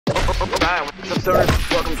Alright, what's up,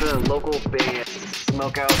 stoners? Welcome to the local band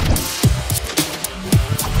Smokeout.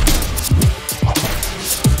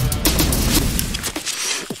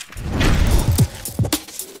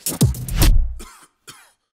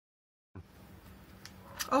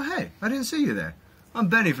 Oh hey, I didn't see you there. I'm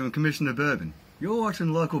Benny from Commissioner Bourbon. You're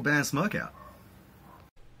watching local band Smokeout.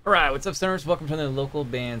 Alright, what's up, stoners? Welcome to the local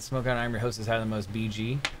band Smokeout. I'm your host, is the most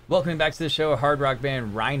BG. Welcome back to the show, a hard rock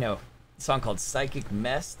band, Rhino. A song called Psychic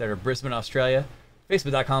Mess. They're in Brisbane, Australia.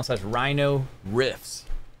 Facebook.com/Rhino Riffs.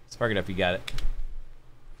 Spark it up, you got it.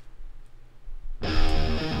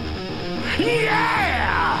 Yeah!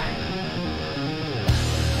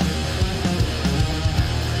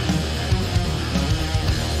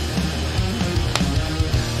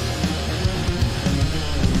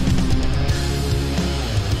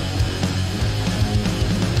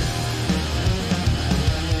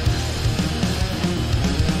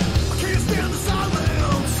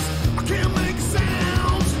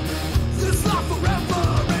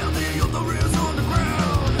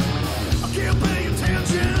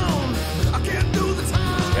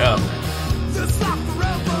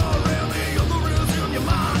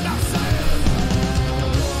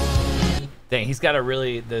 Dang, he's got a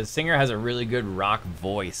really, the singer has a really good rock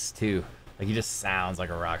voice too. Like he just sounds like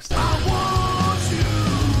a rock star. I want you,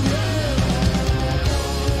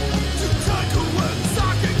 to take away the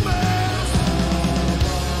psychic mask.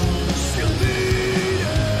 She'll need it.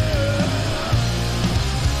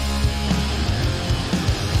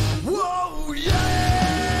 Whoa,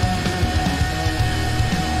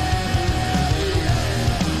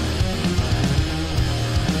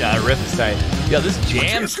 Yeah, the riff is tight. Yo, this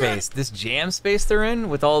jam space they're in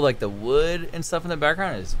with all like the wood and stuff in the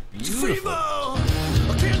baground is beautiful. I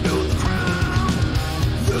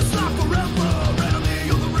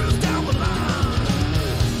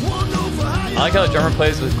like how the drummer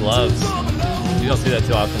plays with gloves. You don't see that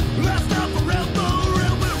too often.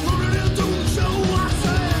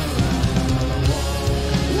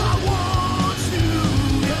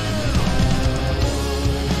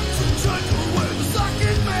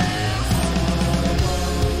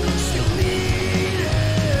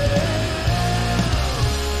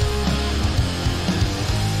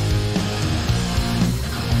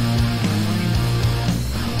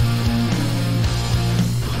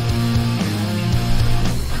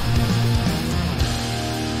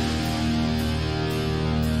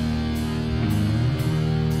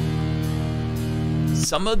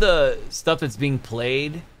 Some of the stuff that's being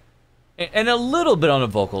played, and a little bit on the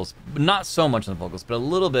vocals, but not so much on the vocals, but a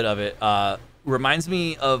little bit of it reminds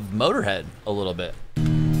me of Motorhead a little bit.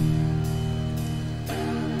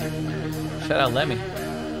 Shout out Lemmy. Give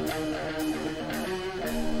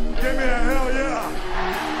me a hell yeah!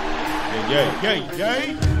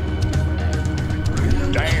 Yay.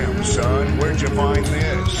 Damn, son, where'd you find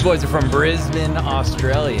this? These boys are from Brisbane,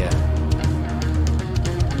 Australia.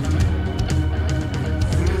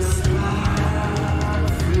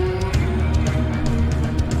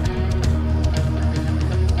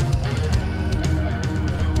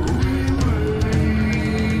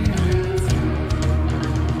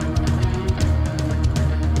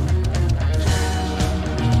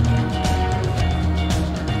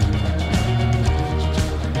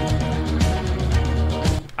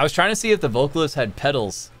 I was trying to see if the vocalist had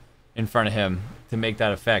pedals in front of him to make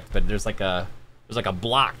that effect, but there's like a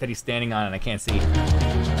block that he's standing on and I can't see.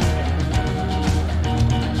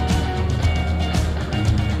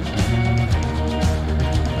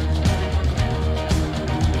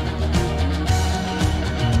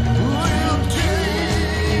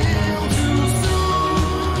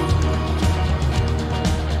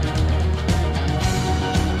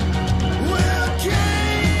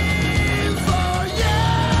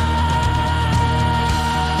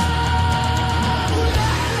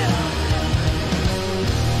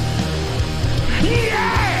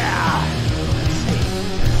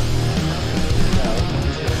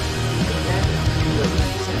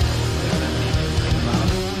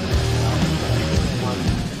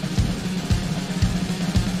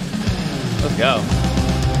 Let's go.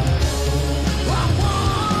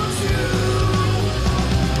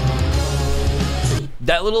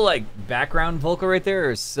 That little like background vocal right there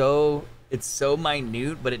is so, it's so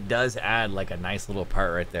minute, but it does add like a nice little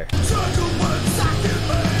part right there.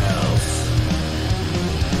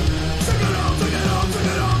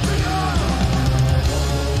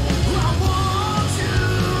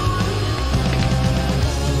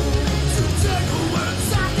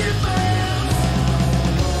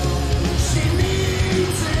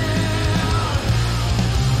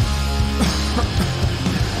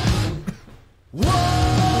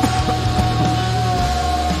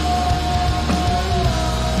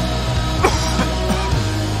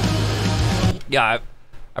 Yeah,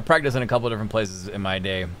 I practiced in a couple of different places in my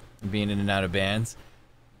day, being in and out of bands.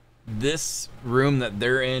 This room that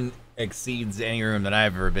they're in exceeds any room that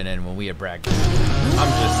I've ever been in when we had practice. I'm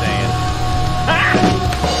just saying.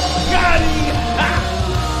 Got it!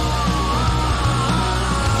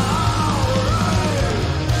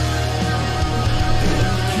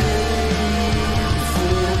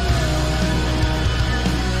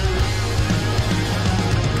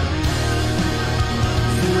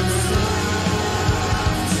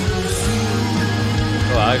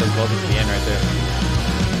 Oh, I like those vocals at the end right there.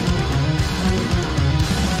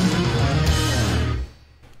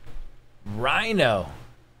 Rhino,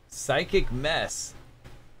 Psychic Mess.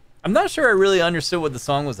 I'm not sure I really understood what the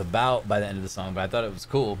song was about by the end of the song, but I thought it was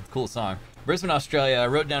cool. Cool song. Brisbane, Australia. I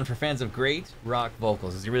wrote down for fans of great rock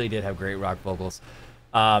vocals, because he really did have great rock vocals.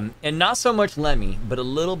 And not so much Lemmy, but a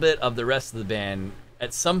little bit of the rest of the band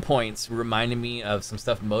at some points reminded me of some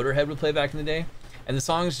stuff Motorhead would play back in the day. And the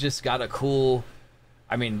song's just got a cool...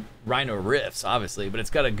 I mean, Rhino riffs, obviously, but it's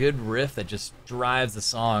got a good riff that just drives the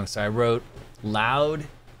song. So I wrote loud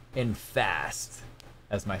and fast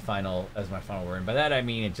as my final word. And by that I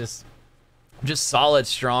mean it just solid,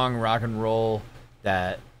 strong rock and roll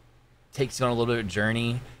that takes you on a little bit of a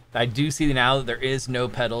journey. I do see now that there is no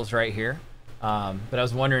pedals right here, but I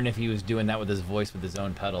was wondering if he was doing that with his voice with his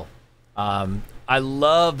own pedal. I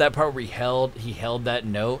love that part where he held that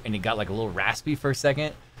note and it got like a little raspy for a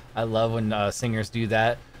second. I love when singers do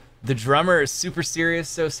that. The drummer is super serious,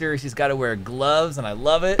 so serious he's got to wear gloves, and I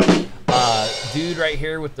love it. Dude right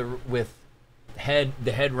here with the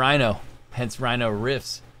head Rhino, hence Rhino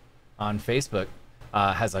Riffs on Facebook,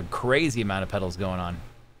 has a crazy amount of pedals going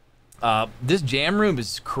on. This jam room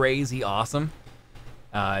is crazy awesome.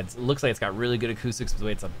 It looks like it's got really good acoustics with the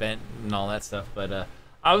way it's bent and all that stuff, but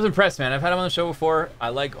I was impressed, man. I've had him on the show before. I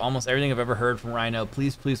like almost everything I've ever heard from Rhino.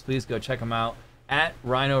 Please, please, please go check him out. At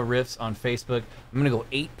Rhino Riffs on Facebook. I'm going to go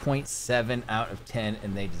 8.7 out of 10,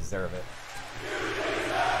 and they deserve it.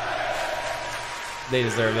 They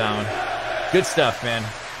deserve that one. Good stuff, man.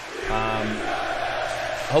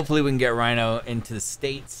 Hopefully we can get Rhino into the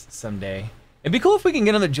States someday. It'd be cool if we can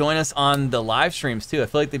get him to join us on the live streams, too. I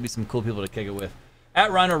feel like they'd be some cool people to kick it with.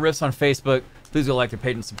 At Rhino Riffs on Facebook. Please go like their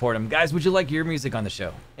page and support them. Guys, would you like your music on the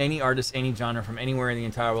show? Any artist, any genre from anywhere in the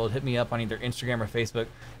entire world, hit me up on either Instagram or Facebook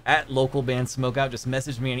at local band Smokeout. Just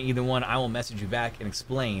message me on either one. I will message you back and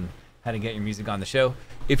explain how to get your music on the show.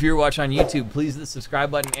 If you're watching on YouTube, please hit the subscribe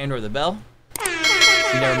button and or the bell so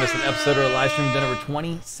you never miss an episode or a live stream. We've done over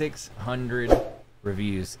 2,600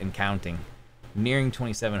 reviews and counting. Nearing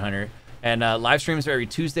 2,700. And live streams are every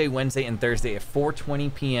Tuesday, Wednesday, and Thursday at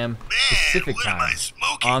 4:20 p.m. Pacific time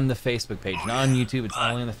on the Facebook page. Not on YouTube, it's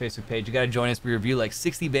only on the Facebook page. You got to join us. We review like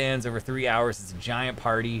 60 bands over 3 hours. It's a giant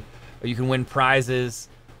party. Or you can win prizes.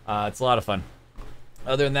 It's a lot of fun.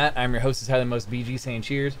 Other than that, I'm your hostess, How the Most BG, saying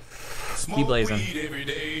cheers, keep blazing,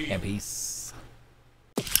 and peace.